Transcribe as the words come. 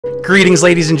Greetings,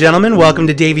 ladies and gentlemen. Welcome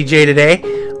to DaveyJay Today.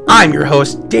 I'm your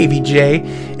host,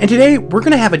 DaveyJay, and today we're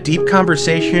going to have a deep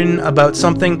conversation about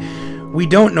something we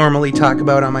don't normally talk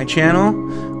about on my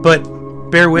channel, but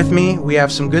bear with me, we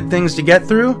have some good things to get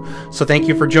through, so thank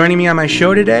you for joining me on my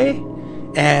show today,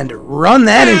 and run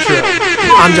that intro.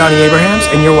 I'm Johnny Abrahams,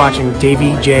 and you're watching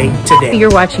DaveyJay Today. You're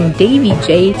watching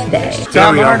DaveyJay Today.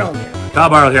 Tom Arnold.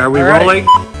 Tom Arnold here. Are we rolling?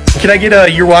 Can I get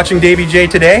a You're Watching DaveyJay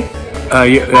Today?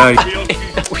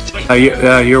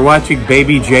 You're watching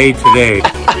Baby J Today.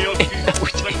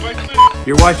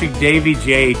 You're watching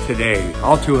DaveyJay Today.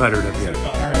 All 200 of you.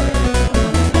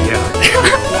 Yeah.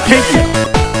 Thank you.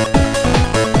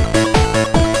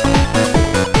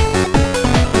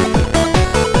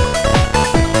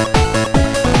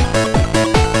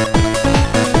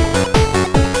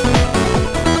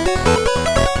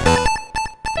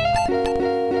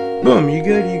 Boom, you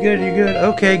good, you good, you good?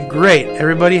 Okay, great.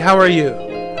 Everybody, how are you?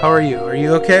 How are you? Are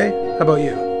you okay? How about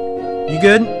you? You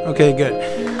good? Okay, good.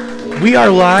 We are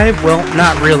live, well,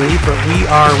 not really, but we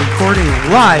are recording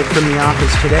live from the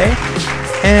office today,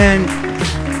 and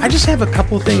I just have a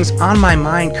couple things on my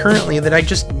mind currently that I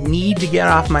just need to get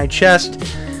off my chest.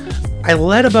 I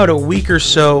let about a week or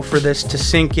so for this to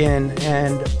sink in,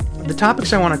 and the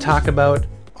topics I want to talk about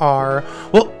are,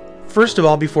 well, first of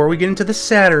all, before we get into the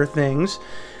sadder things,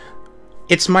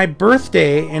 it's my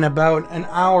birthday in about an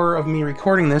hour of me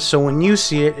recording this, so when you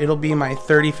see it, it'll be my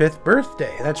 35th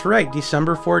birthday. That's right,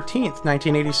 December 14th,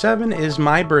 1987 is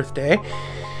my birthday.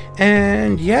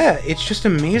 And yeah, it's just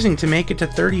amazing to make it to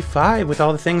 35 with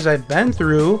all the things I've been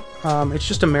through. It's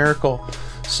just a miracle.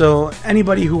 So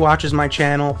anybody who watches my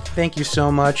channel, thank you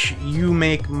so much. You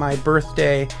make my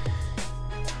birthday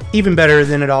even better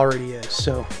than it already is.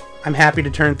 So I'm happy to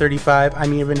turn 35.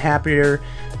 I'm even happier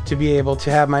to be able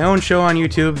to have my own show on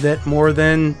YouTube that more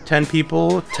than 10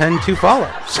 people tend to follow.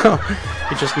 So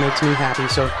it just makes me happy.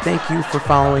 So thank you for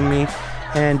following me.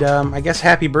 And I guess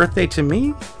happy birthday to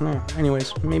me? Oh,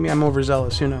 anyways, maybe I'm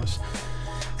overzealous. Who knows?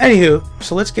 Anywho,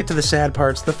 so let's get to the sad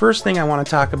parts. The first thing I want to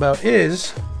talk about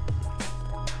is...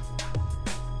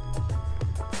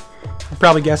 I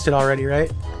probably guessed it already,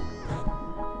 right?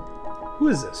 Who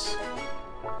is this?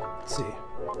 Let's see.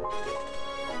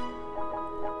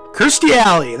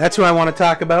 Kirstie, that's who I want to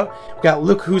talk about. We've got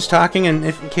Look Who's Talking, and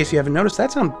if, in case you haven't noticed,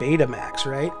 that's on Betamax,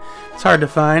 right? It's hard to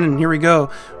find, and here we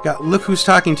go. We've got Look Who's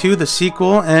Talking 2, the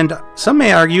sequel, and some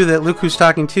may argue that Look Who's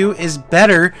Talking 2 is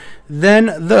better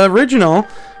than the original.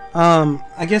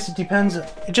 I guess it depends.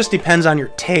 It just depends on your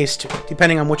taste,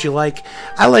 depending on what you like.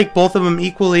 I like both of them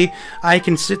equally. I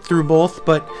can sit through both,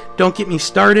 but don't get me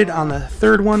started on the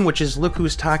third one, which is Look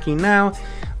Who's Talking Now.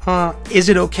 Is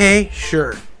it okay?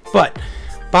 Sure. But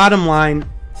bottom line,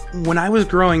 when I was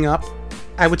growing up,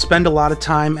 I would spend a lot of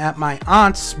time at my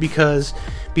aunt's because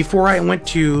before I went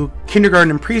to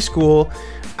kindergarten and preschool,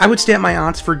 I would stay at my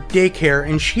aunt's for daycare,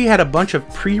 and she had a bunch of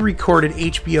pre-recorded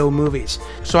HBO movies.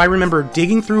 So I remember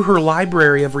digging through her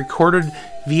library of recorded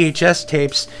VHS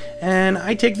tapes, and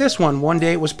I take this one. One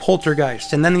day it was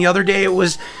Poltergeist, and then the other day it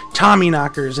was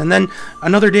Tommyknockers, and then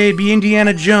another day it'd be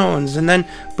Indiana Jones, and then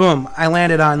boom, I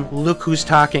landed on Look Who's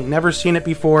Talking. Never seen it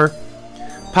before.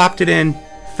 Popped it in,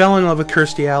 fell in love with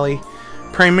Kirstie,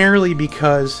 primarily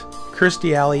because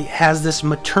Kirstie has this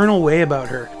maternal way about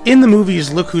her. In the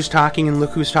movies Look Who's Talking and Look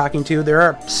Who's Talking 2, there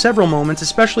are several moments,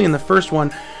 especially in the first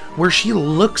one, where she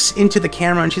looks into the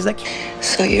camera and she's like,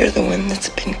 "So you're the one that's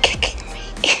been kicking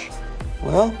me."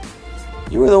 Well,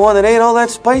 you were the one that ate all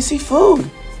that spicy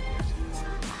food.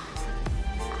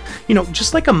 you know,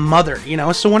 just like a mother, you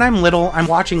know. So when I'm little, I'm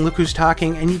watching Look Who's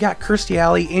Talking, and you got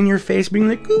Kirstie in your face being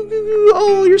like,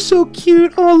 "Oh, you're so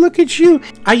cute. Oh, look at you."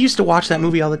 I used to watch that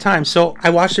movie all the time. So I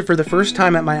watched it for the first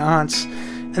time at my aunt's.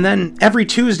 And then every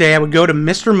Tuesday I would go to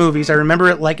Mr. Movies. I remember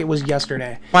it like it was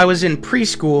yesterday. I was in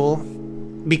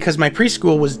preschool because my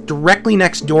preschool was directly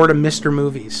next door to Mr.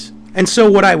 Movies. And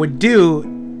so what I would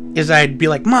do is I'd be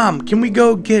like, "Mom, can we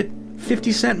go get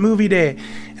 50-cent movie day?"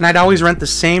 And I'd always rent the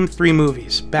same 3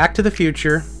 movies: Back to the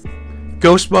Future,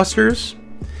 Ghostbusters,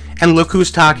 and Look Who's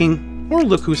Talking, or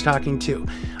Look Who's Talking 2.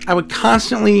 I would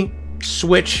constantly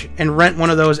switch and rent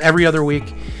one of those every other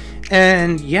week.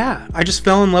 And yeah, I just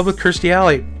fell in love with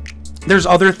Kirstie. There's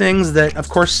other things that, of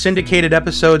course, syndicated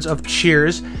episodes of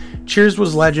Cheers. Cheers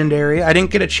was legendary. I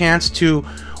didn't get a chance to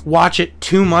watch it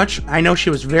too much. I know she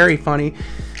was very funny.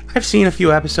 I've seen a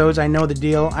few episodes. I know the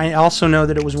deal. I also know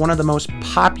that it was one of the most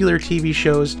popular TV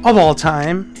shows of all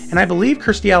time. And I believe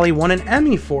Kirstie won an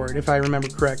Emmy for it, if I remember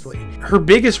correctly. Her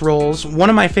biggest roles, one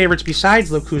of my favorites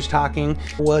besides Look Who's Talking,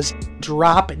 was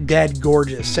Drop Dead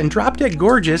Gorgeous. And Drop Dead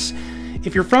Gorgeous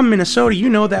if you're from Minnesota, you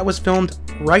know that was filmed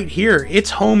right here.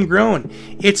 It's homegrown.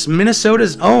 It's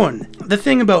Minnesota's own. The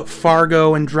thing about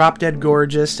Fargo and Drop Dead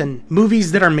Gorgeous and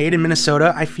movies that are made in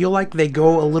Minnesota, I feel like they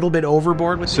go a little bit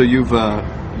overboard with. So you've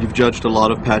judged a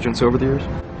lot of pageants over the years?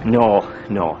 No,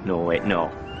 wait,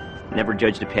 no. Never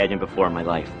judged a pageant before in my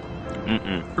life.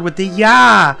 With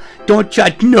the don't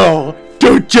judge, no,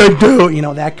 don't judge, no, you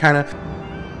know, that kind of.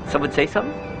 Someone say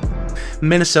something?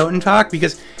 Minnesotan talk,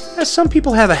 because some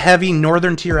people have a heavy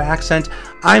northern tier accent.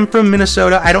 I'm from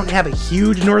Minnesota. I don't have a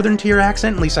huge northern tier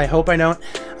accent, at least I hope I don't.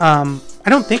 I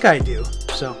don't think I do,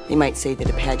 so. They might say that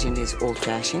a pageant is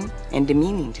old-fashioned and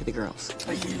demeaning to the girls.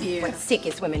 What's sick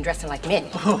is women dressing like men.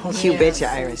 You betcha,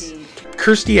 Iris.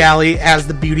 Kirstie Alley as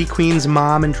the beauty queen's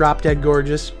mom in Drop Dead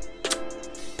Gorgeous.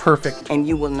 Perfect. And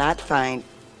you will not find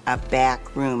a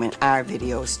back room in our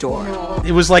video store.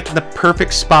 It was like the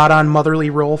perfect spot-on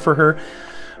motherly role for her.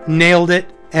 Nailed it.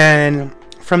 And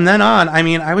from then on, I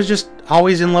mean, I was just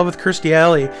always in love with Kirstie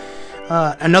Alley.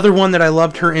 Another one that I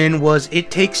loved her in was It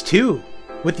Takes Two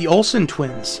with the Olsen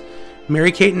twins.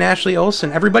 Mary-Kate and Ashley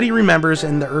Olsen. Everybody remembers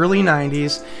in the early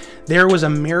 90s, there was a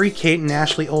Mary-Kate and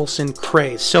Ashley Olsen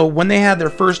craze. So when they had their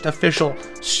first official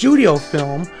studio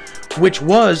film, which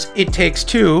was It Takes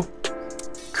Two,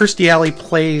 Kirstie Alley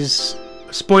plays,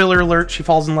 spoiler alert, she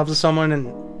falls in love with someone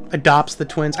and adopts the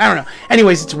twins. I don't know.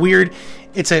 Anyways, it's weird.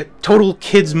 It's a total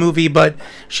kids movie, but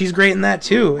she's great in that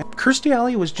too. Kirstie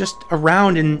Alley was just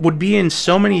around and would be in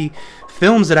so many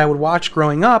films that I would watch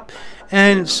growing up.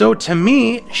 And so to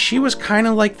me, she was kind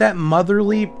of like that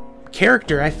motherly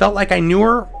character. I felt like I knew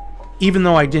her even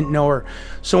though I didn't know her.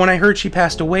 So when I heard she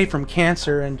passed away from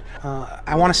cancer, and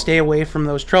I want to stay away from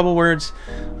those trouble words,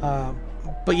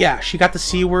 but yeah, she got the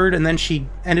C word and then she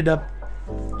ended up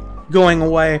going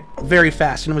away very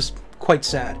fast, and it was quite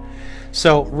sad.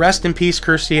 So rest in peace,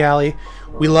 Kirstie Alley.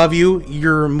 We love you.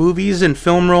 Your movies and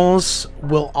film roles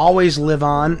will always live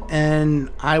on, and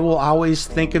I will always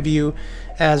think of you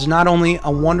as not only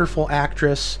a wonderful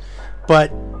actress,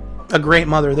 but a great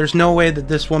mother. There's no way that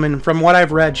this woman, from what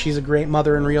I've read, she's a great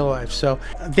mother in real life. So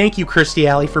thank you, Kirstie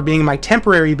Alley, for being my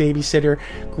temporary babysitter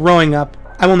growing up.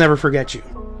 I will never forget you.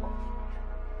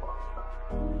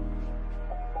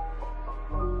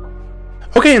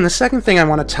 Okay, and the second thing I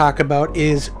want to talk about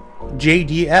is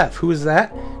JDF. Who is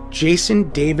that? Jason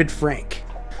David Frank.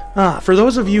 For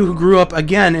those of you who grew up,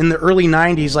 again, in the early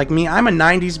 90s like me, I'm a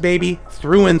 90s baby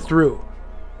through and through.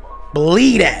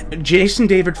 Bleed it! Jason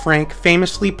David Frank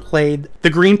famously played the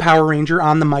Green Power Ranger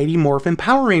on the Mighty Morphin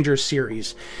Power Rangers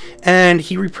series, and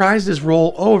he reprised his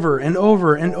role over and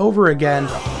over and over again.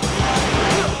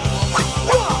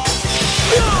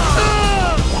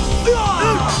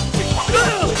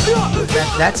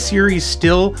 That series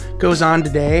still goes on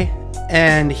today,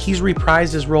 and he's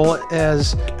reprised his role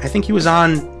as, I think he was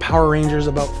on Power Rangers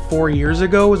about 4 years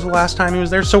ago was the last time he was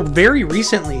there, so very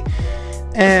recently.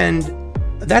 And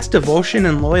that's devotion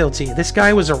and loyalty. This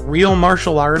guy was a real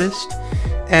martial artist,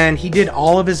 and he did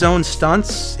all of his own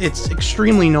stunts. It's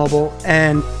extremely noble,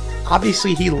 and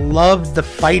obviously he loved the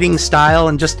fighting style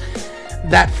and just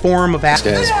that form of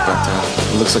action. Guys,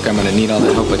 but it looks like I'm gonna need all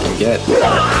the help I can get.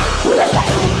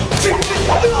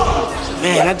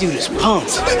 Man, that dude is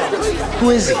pumped. Who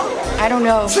is he? I don't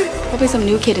know. Probably some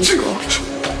new kid in school.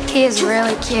 He is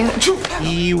really cute.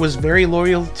 He was very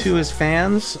loyal to his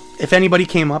fans. If anybody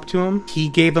came up to him, he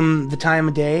gave them the time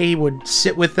of day. He would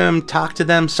sit with them, talk to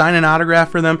them, sign an autograph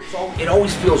for them. It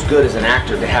always feels good as an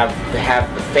actor to have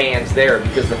the fans there,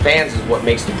 because the fans is what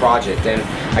makes the project. And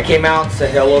I came out,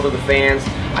 said hello to the fans.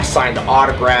 I signed the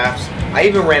autographs. I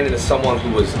even ran into someone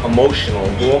who was emotional,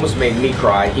 who almost made me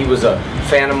cry. He was a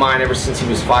fan of mine ever since he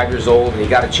was 5 years old, and he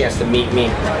got a chance to meet me.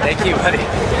 Thank you, buddy.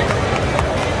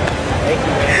 Thank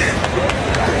you, man.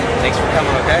 Thanks for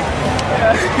coming, okay?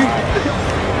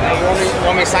 You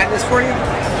want me to sign this for you?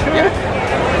 Sure. Yeah.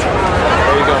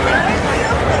 There you go, man.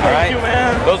 All right. Thank you,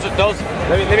 man.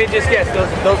 Let me just guess.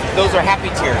 Those are happy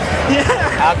tears.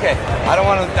 Yeah. Okay. I don't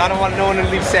want no one to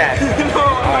leave sad. No,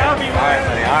 I'm happy, man. All right,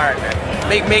 buddy. All right, man.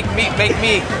 Make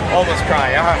me almost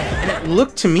cry. All right. It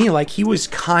looked to me like he was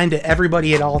kind to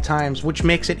everybody at all times, which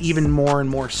makes it even more and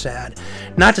more sad.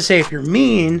 Not to say if you're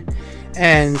mean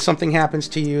and something happens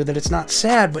to you that it's not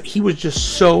sad, but he was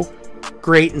just so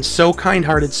great and so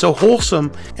kind-hearted, so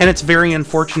wholesome, and it's very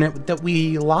unfortunate that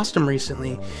we lost him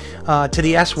recently to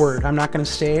the S word. I'm not going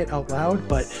to say it out loud,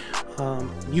 but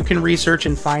you can research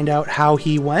and find out how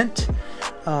he went.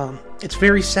 It's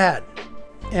very sad.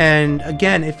 And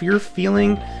again, if you're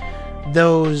feeling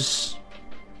those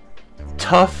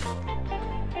tough,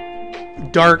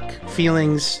 dark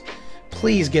feelings,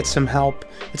 please get some help.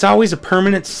 It's always a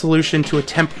permanent solution to a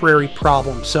temporary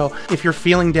problem. So if you're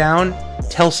feeling down,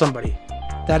 tell somebody.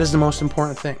 That is the most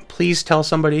important thing. Please tell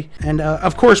somebody. And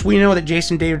of course, we know that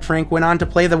Jason David Frank went on to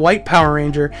play the White Power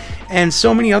Ranger and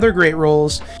so many other great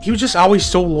roles. He was just always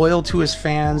so loyal to his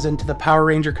fans and to the Power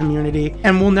Ranger community.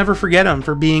 And we'll never forget him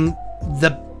for being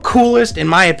the coolest, in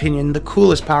my opinion, the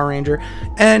coolest Power Ranger.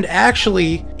 And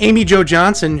actually, Amy Jo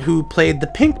Johnson, who played the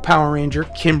Pink Power Ranger,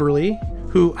 Kimberly,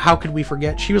 who, how could we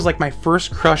forget? She was like my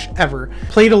first crush ever.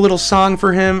 Played a little song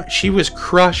for him. She was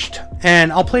crushed.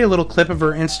 And I'll play a little clip of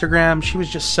her Instagram. She was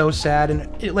just so sad and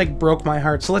it like broke my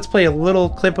heart. So let's play a little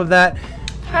clip of that.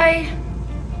 Hi,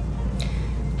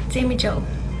 it's Amy Jo.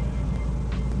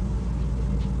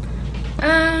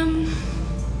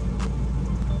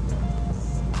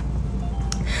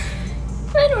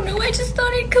 I don't know, I just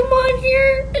thought I'd come on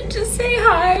here and just say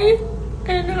hi.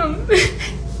 And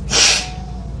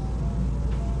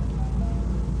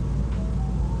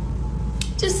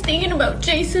just thinking about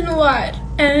Jason a lot,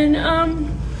 and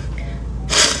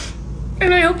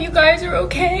I hope you guys are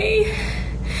okay.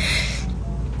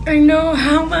 I know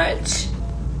how much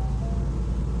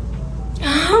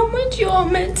you all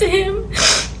meant to him,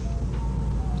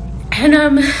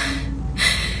 and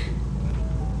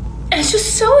it's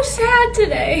just so sad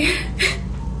today.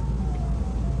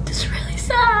 Just really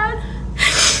sad.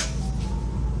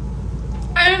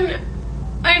 And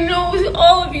I know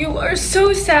all of you are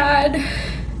so sad.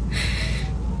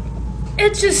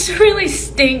 It just really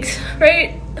stinks,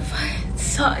 right? It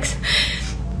sucks.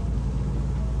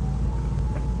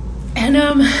 And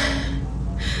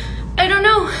I don't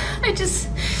know. I just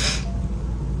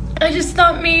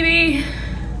thought maybe,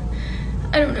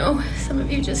 I don't know, some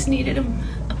of you just needed a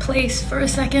place for a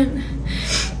second.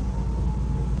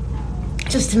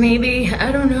 Just to maybe,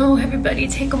 I don't know, everybody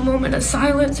take a moment of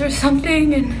silence or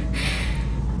something, and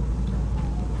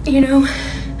you know,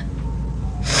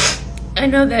 I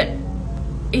know that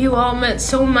you all meant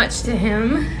so much to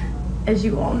him, as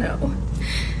you all know.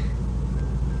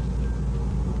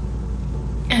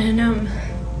 And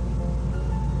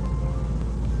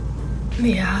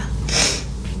yeah.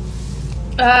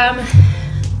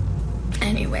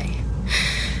 Anyway,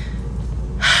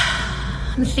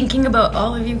 I'm thinking about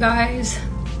all of you guys,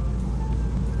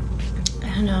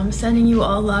 and I'm sending you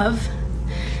all love,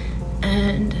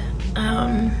 and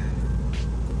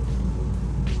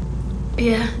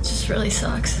yeah, it just really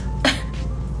sucks.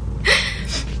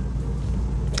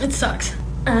 It sucks.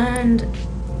 And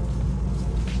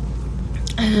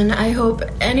I hope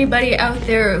anybody out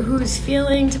there who's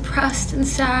feeling depressed and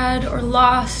sad or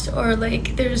lost, or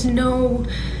like there's no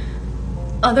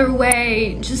other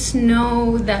way, just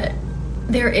know that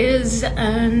there is,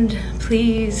 and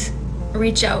please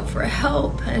reach out for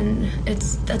help. And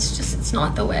it's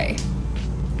not the way.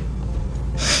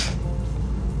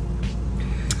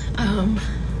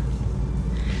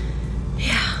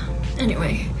 Yeah,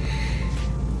 anyway.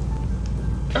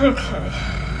 Okay.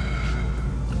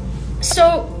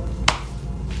 So,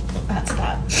 that's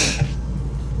that.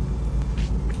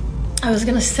 I was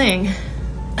gonna sing.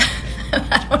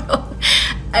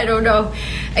 I don't know.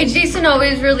 Jason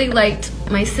always really liked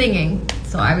my singing,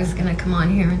 so I was gonna come on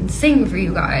here and sing for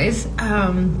you guys.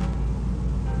 I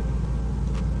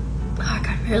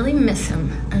really miss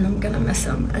him, and I'm gonna miss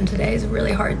him, and today is a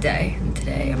really hard day, and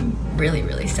today I'm really,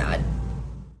 really sad.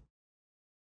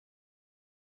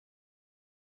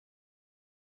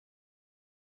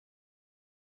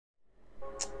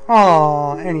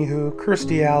 Aw, anywho,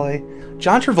 Kirstie Alley.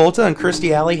 John Travolta and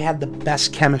Kirstie Alley had the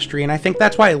best chemistry, and I think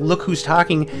that's why Look Who's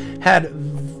Talking had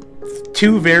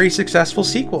 2 very successful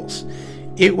sequels.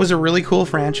 It was a really cool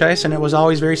franchise, and it was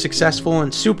always very successful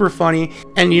and super funny.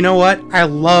 And you know what? I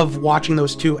love watching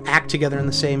those 2 act together in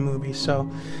the same movie.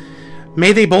 So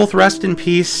may they both rest in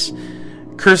peace.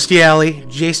 Kirstie Alley,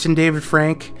 Jason David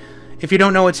Frank. If you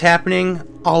don't know what's happening,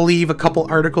 I'll leave a couple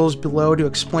articles below to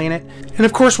explain it. And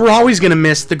of course, we're always going to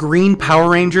miss the Green Power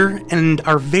Ranger and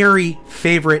our very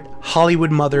favorite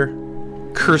Hollywood mother,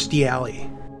 Kirstie Alley.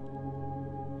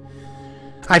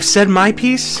 I've said my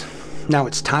piece. Now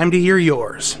it's time to hear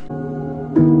yours.